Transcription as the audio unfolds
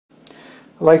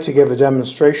I'd like to give a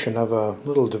demonstration of a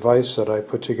little device that I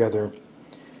put together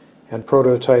and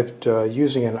prototyped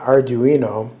using an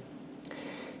Arduino.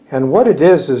 And what it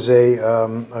is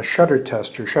a shutter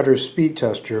tester, shutter speed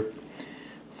tester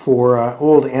for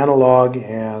old analog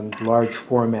and large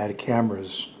format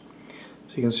cameras.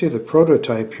 So you can see the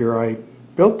prototype here. I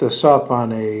built this up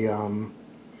on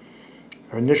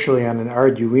initially on an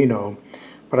Arduino,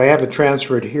 but I have it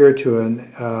transferred here to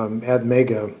an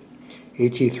Atmega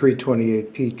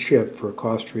AT328p chip for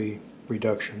cost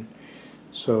reduction.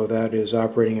 So that is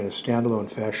operating in a standalone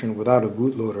fashion without a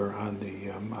bootloader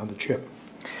on the chip.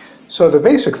 So the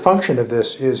basic function of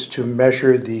this is to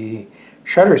measure the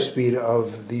shutter speed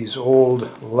of these old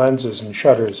lenses and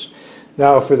shutters.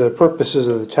 Now, for the purposes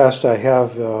of the test, I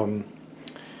have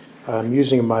I'm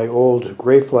using my old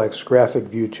Graflex Graphic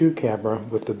View 2 camera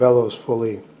with the bellows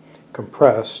fully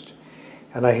compressed,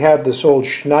 and I have this old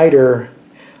Schneider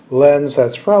lens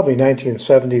that's probably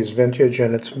 1970s vintage,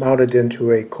 and it's mounted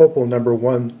into a Copal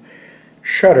 #1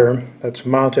 shutter that's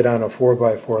mounted on a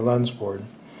 4x4 lens board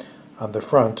on the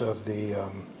front of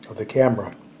the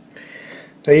camera.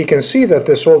 Now you can see that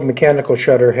this old mechanical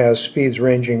shutter has speeds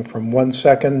ranging from 1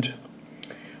 second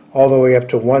all the way up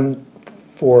to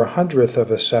 1/400th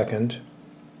of a second,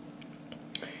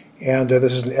 and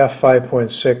this is an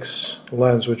f5.6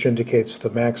 lens, which indicates the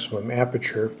maximum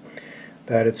aperture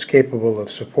that it's capable of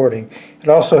supporting. It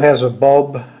also has a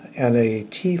bulb and a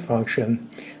T function.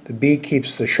 The B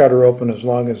keeps the shutter open as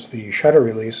long as the shutter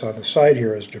release on the side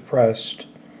here is depressed,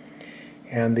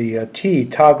 and the T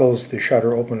toggles the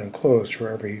shutter open and closed for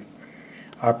every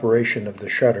operation of the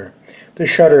shutter. This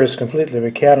shutter is completely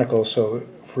mechanical, so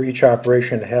for each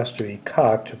operation it has to be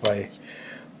cocked by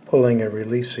pulling and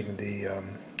releasing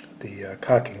the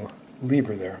cocking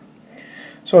lever there.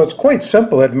 So it's quite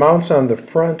simple. It mounts on the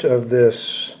front of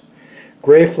this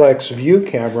Graflex view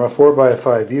camera,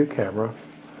 4x5 view camera,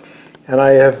 and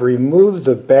I have removed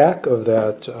the back of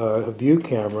that view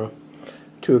camera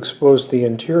to expose the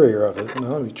interior of it. Now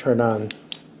let me turn on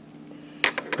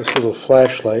this little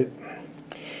flashlight.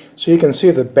 So you can see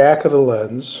the back of the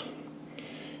lens,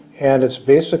 and it's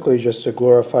basically just a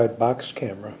glorified box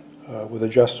camera with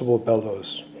adjustable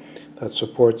bellows that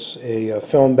supports a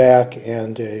film back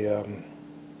and a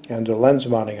lens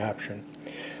mounting option.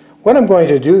 What I'm going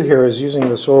to do here is using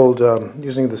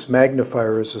this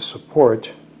magnifier as a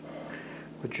support,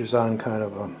 which is on kind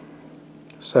of a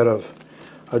set of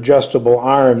adjustable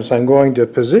arms. I'm going to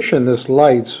position this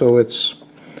light so it's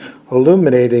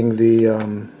illuminating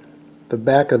the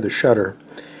back of the shutter,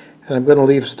 and I'm going to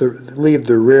leave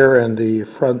the rear and the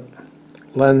front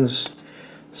lens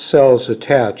cells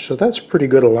attached. So that's pretty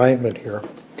good alignment here.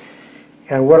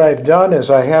 And what I've done is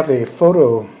I have a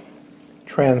photo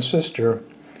transistor,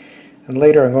 and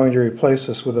later I'm going to replace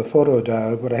this with a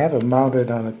photodiode, but I have it mounted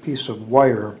on a piece of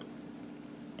wire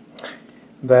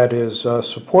that is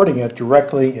supporting it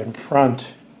directly in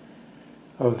front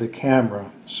of the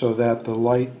camera, so that the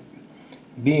light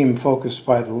beam focused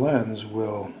by the lens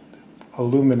will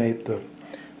illuminate the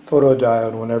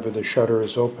photodiode whenever the shutter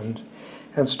is opened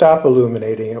and stop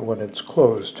illuminating it when it's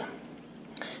closed.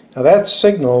 Now that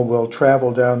signal will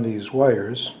travel down these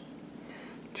wires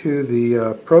to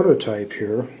the prototype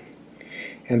here,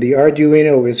 and the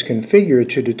Arduino is configured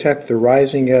to detect the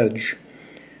rising edge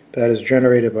that is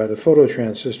generated by the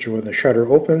phototransistor when the shutter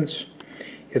opens.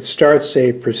 It starts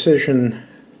a precision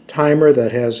timer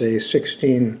that has a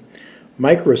 16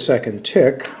 microsecond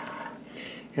tick,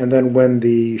 and then when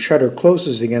the shutter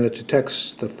closes again, it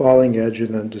detects the falling edge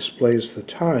and then displays the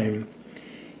time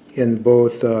in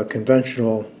both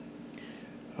conventional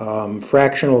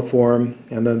fractional form,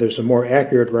 and then there's a more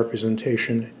accurate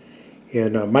representation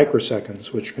in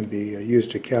microseconds, which can be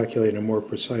used to calculate a more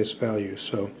precise value.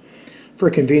 So for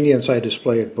convenience, I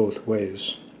display it both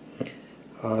ways.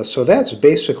 So that's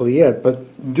basically it, but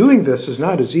doing this is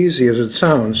not as easy as it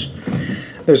sounds.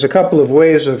 There's a couple of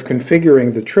ways of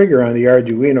configuring the trigger on the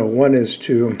Arduino. One is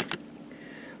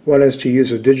to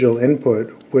use a digital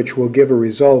input, which will give a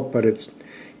result, but it's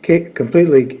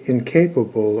completely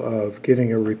incapable of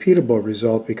giving a repeatable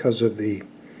result because of the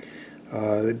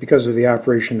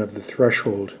operation of the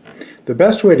threshold. The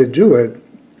best way to do it,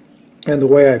 and the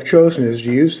way I've chosen, is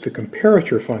to use the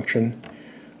comparator function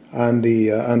on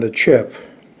the chip.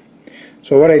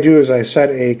 So what I do is I set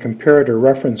a comparator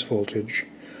reference voltage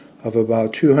of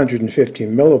about 250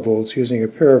 millivolts using a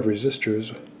pair of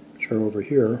resistors, which are over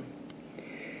here,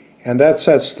 and that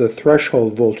sets the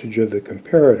threshold voltage of the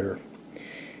comparator.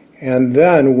 And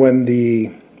then when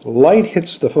the light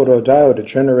hits the photodiode, it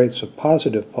generates a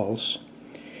positive pulse,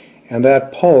 and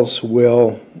that pulse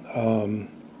will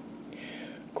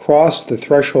cross the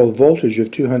threshold voltage of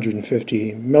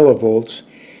 250 millivolts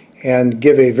and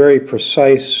give a very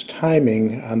precise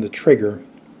timing on the trigger,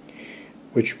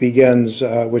 which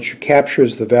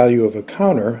captures the value of a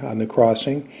counter on the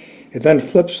crossing. It then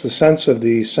flips the sense of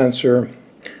the sensor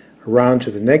around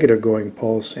to the negative going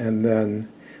pulse, and then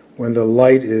when the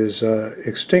light is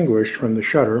extinguished from the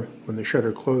shutter, when the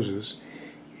shutter closes,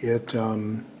 it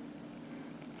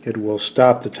will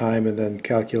stop the time and then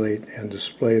calculate and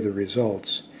display the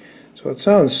results. So it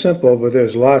sounds simple, but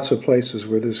there's lots of places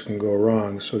where this can go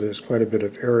wrong, so there's quite a bit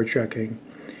of error checking.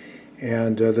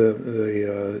 And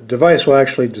the device will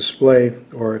actually display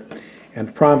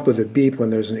and prompt with a beep when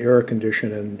there's an error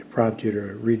condition and prompt you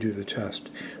to redo the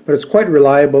test. But it's quite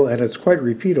reliable and it's quite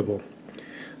repeatable.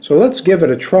 So let's give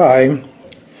it a try.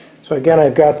 So again,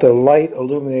 I've got the light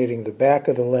illuminating the back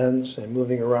of the lens and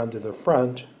moving around to the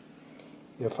front.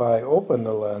 If I open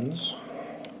the lens,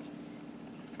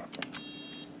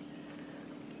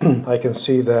 I can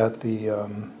see that the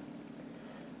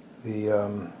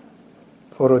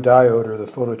photodiode or the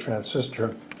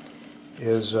phototransistor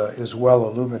is well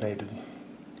illuminated.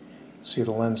 See,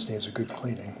 the lens needs a good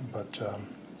cleaning, but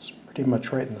it's pretty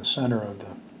much right in the center of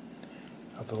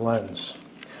the lens.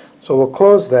 So we'll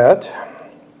close that,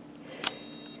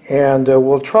 and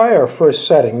we'll try our first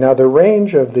setting. Now the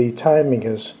range of the timing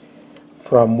is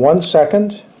from 1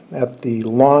 second at the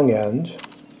long end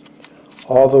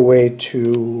all the way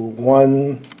to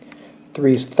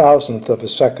 1/3000th of a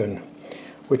second,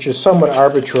 which is somewhat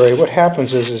arbitrary. What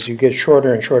happens is, as you get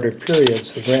shorter and shorter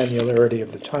periods, the granularity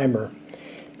of the timer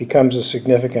becomes a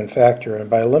significant factor, and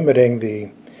by limiting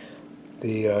the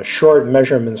short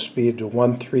measurement speed to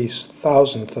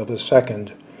 1/3000th of a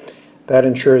second, that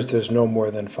ensures there's no more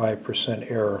than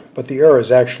 5% error. But the error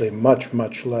is actually much,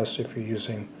 much less if you're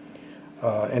using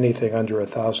anything under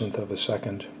 1,000th of a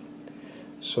second.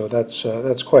 So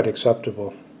that's quite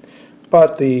acceptable.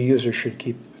 But the user should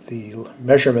keep the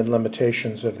measurement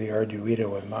limitations of the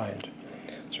Arduino in mind.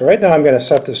 So right now I'm going to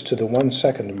set this to the 1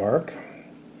 second mark.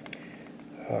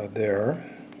 There.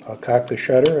 I'll cock the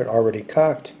shutter. It already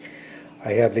cocked.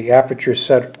 I have the aperture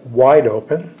set wide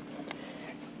open,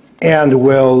 and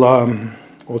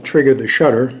we'll trigger the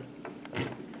shutter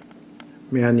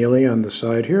manually on the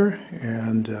side here,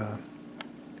 and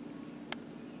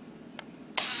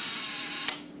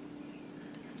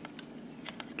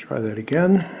try that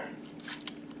again.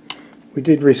 We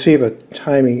did receive a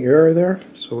timing error there,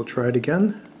 so we'll try it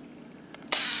again.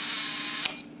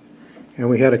 And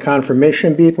we had a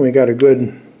confirmation beep, and we got a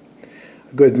good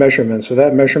measurement. So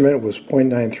that measurement was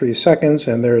 0.93 seconds,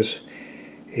 and there's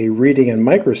a reading in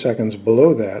microseconds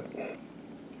below that.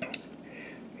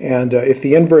 And if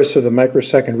the inverse of the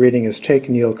microsecond reading is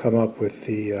taken, you'll come up with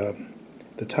the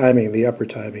timing, the upper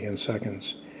timing in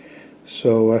seconds.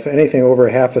 So if anything over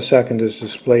half a second is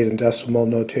displayed in decimal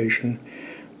notation,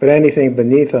 but anything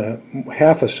beneath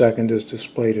half a second is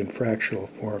displayed in fractional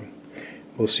form.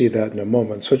 We'll see that in a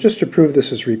moment. So just to prove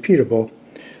this is repeatable,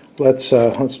 let's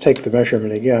take the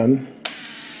measurement again.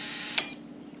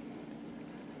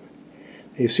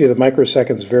 You see the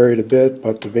microseconds varied a bit,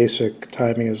 but the basic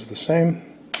timing is the same.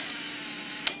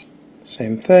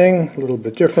 Same thing, a little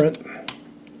bit different,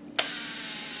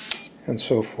 and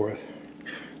so forth.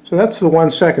 So that's the 1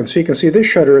 second. So you can see this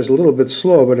shutter is a little bit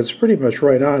slow, but it's pretty much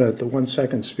right on at the 1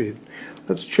 second speed.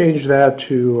 Let's change that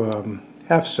to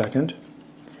half second.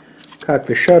 Cock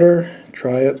the shutter,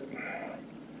 try it.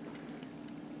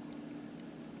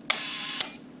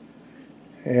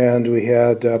 And we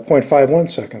had 0.51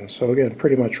 seconds. So again,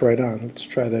 pretty much right on. Let's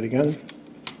try that again.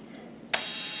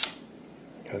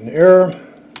 Got an error.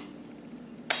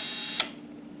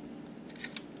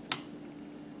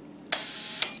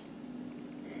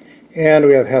 And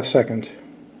we have half second.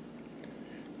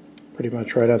 Pretty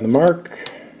much right on the mark.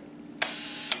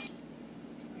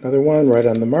 Another one right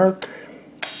on the mark.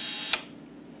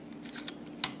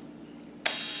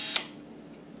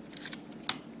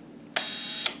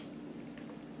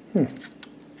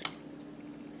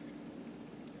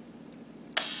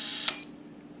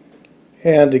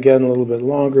 And again, a little bit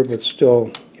longer, but still,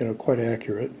 quite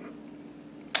accurate.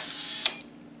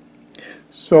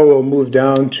 So we'll move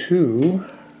down to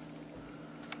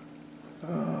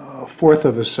 1/4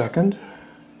 of a second,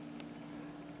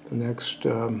 the next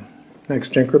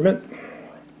increment.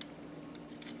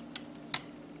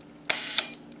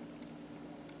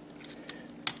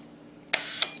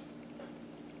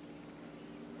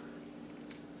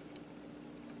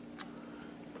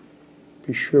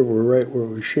 Be sure we're right where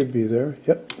we should be there.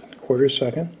 Yep, 1/4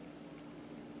 second.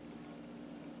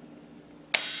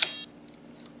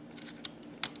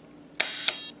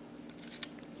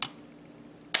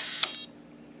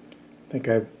 think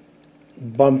I've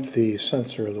bumped the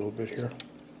sensor a little bit here.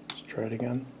 Let's try it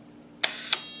again.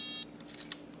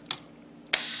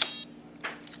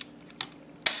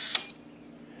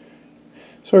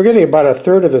 So we're getting about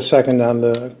 1/3 of a second on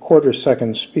the 1/4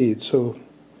 second speed, so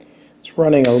it's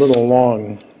running a little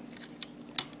long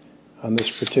on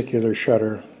this particular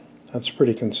shutter. That's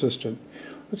pretty consistent.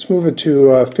 Let's move it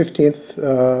to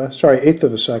 1/8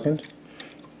 of a second.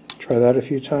 Try that a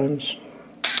few times.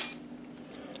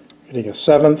 Getting a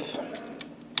 1/7.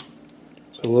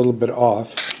 It's a little bit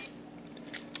off.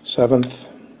 1/7.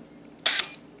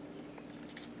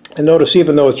 And notice,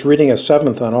 even though it's reading a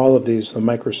 1/7 on all of these, the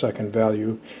microsecond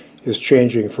value is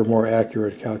changing for more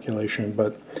accurate calculation,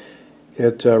 but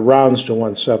it rounds to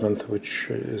 1/7, which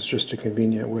is just a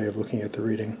convenient way of looking at the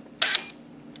reading.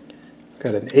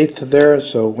 Got an 1/8 there,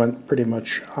 so it went pretty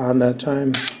much on that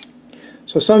time.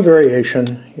 So some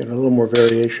variation, a little more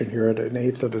variation here at an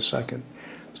 1/8 of a second.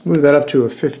 Let's move that up to a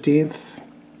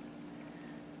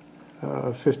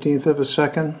 15th of a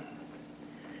second.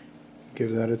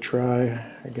 Give that a try.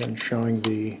 Again, showing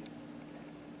the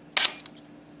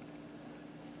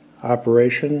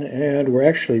operation, and we're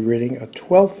actually reading a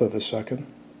 1/12 of a second.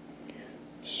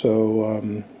 So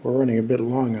we're running a bit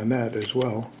long on that as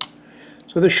well.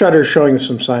 So the shutter is showing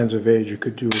some signs of age. You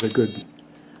could do with a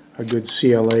good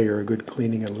CLA or a good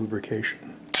cleaning and lubrication.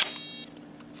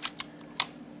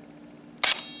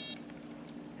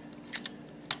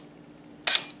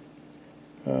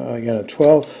 Again, a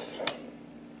 1/12.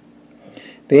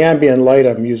 The ambient light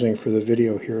I'm using for the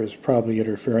video here is probably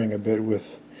interfering a bit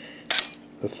with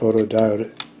the photodiode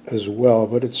as well,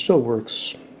 but it still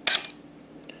works.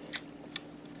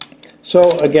 So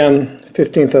again,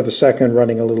 1/15 of a second,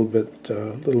 running a little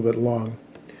bit long.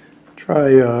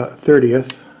 Try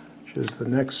 30th, which is the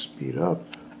next speed up.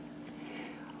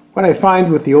 What I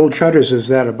find with the old shutters is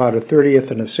that about a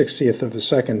 30th and a 60th of a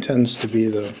second tends to be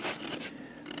the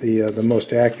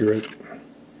most accurate.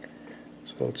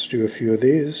 So let's do a few of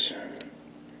these.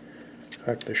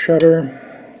 Back the shutter.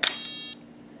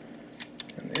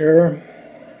 And there.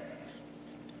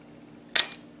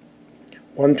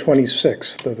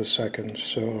 1/26 of a second,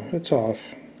 so it's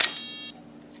off.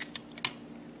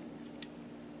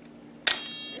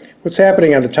 What's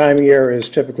happening on the timing error is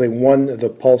typically one of the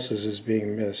pulses is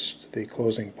being missed, the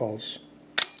closing pulse.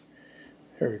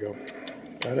 There we go.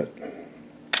 Got it.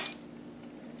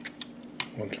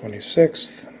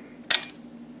 1/26th.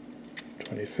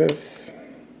 25th.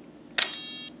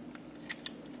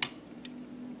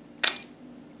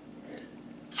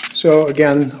 So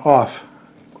again, off,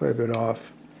 quite a bit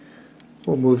off.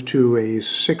 We'll move to a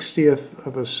 60th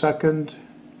of a second.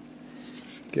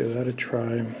 Give that a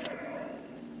try.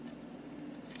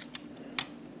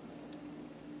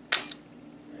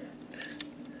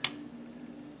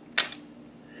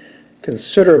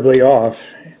 Considerably off.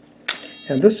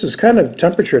 And this is kind of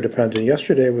temperature dependent.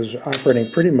 Yesterday was operating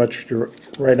pretty much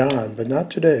right on, but not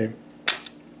today.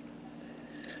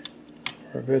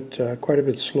 We're quite a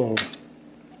bit slow.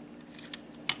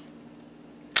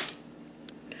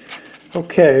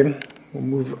 Okay,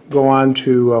 we'll go on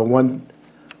to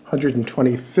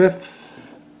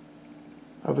 1/125th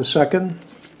of a second.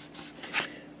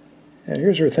 And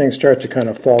here's where things start to kind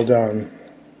of fall down.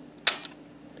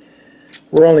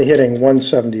 We're only hitting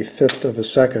 1/75th of a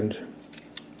second.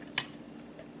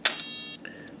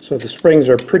 So the springs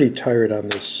are pretty tired on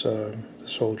this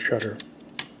old shutter.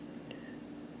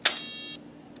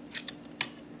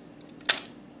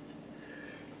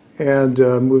 And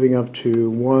moving up to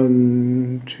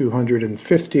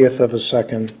 1/250th of a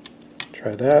second.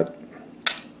 Try that.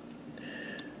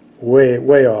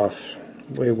 Way off.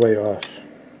 Way off.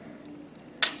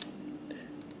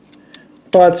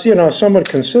 But somewhat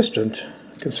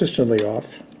consistently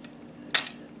off.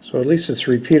 So at least it's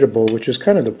repeatable, which is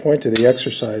kind of the point of the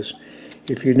exercise.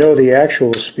 If you know the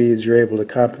actual speeds, you're able to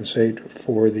compensate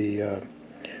for the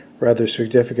rather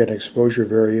significant exposure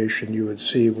variation you would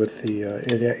see with the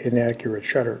inaccurate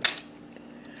shutter.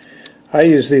 I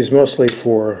use these mostly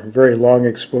for very long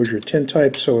exposure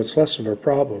tintypes, so it's less of a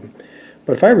problem.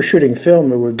 But if I were shooting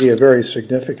film, it would be a very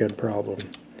significant problem.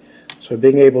 So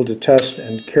being able to test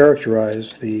and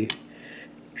characterize the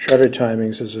shutter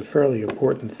timings is a fairly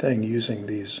important thing using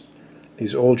these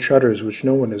old shutters, which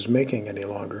no one is making any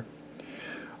longer.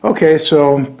 Okay,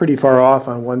 so pretty far off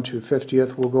on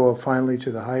 1/250th. We'll go finally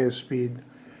to the highest speed,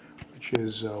 which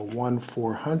is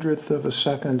 1/400th of a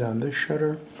second on this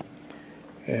shutter,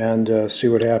 and see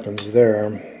what happens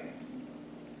there.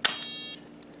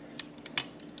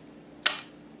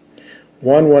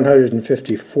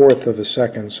 1/154th of a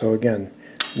second, so again,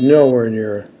 nowhere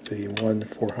near the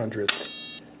 1/400th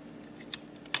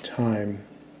time.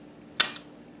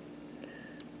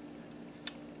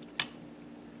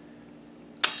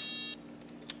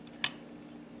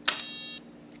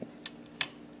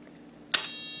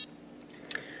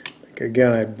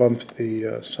 Again, I bumped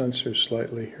the sensor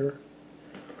slightly here.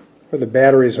 Or the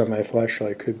batteries on my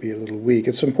flashlight could be a little weak.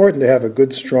 It's important to have a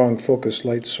good, strong focused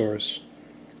light source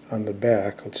on the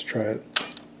back. Let's try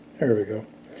it. There we go.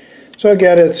 So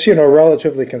again, it's, you know,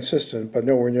 relatively consistent, but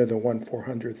nowhere near the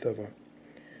 1/400th of a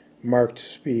marked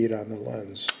speed on the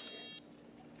lens.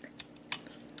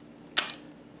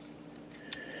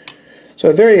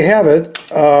 So there you have it.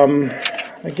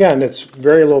 Again, it's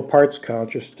very low parts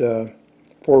count, just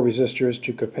 4 resistors,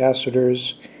 2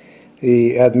 capacitors,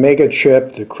 the Atmega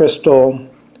chip, the crystal,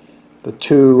 the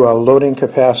 2 loading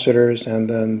capacitors, and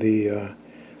then the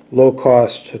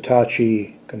low-cost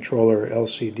Hitachi controller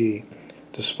LCD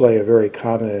display, a very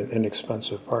common and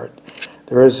inexpensive part.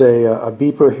 There is a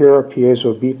beeper here, a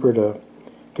piezo beeper to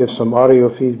give some audio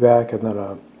feedback, and then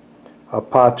a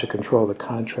pot to control the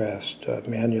contrast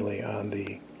manually on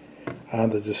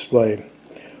the display.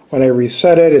 When I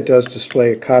reset it, it does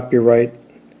display a copyright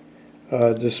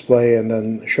display and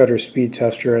then shutter speed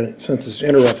tester, and since it's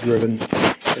interrupt driven,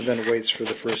 it then waits for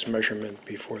the first measurement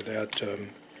before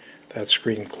that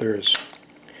screen clears.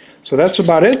 So that's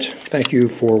about it. Thank you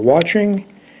for watching,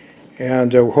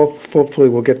 and hopefully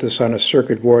we'll get this on a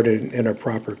circuit board in a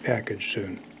proper package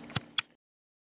soon.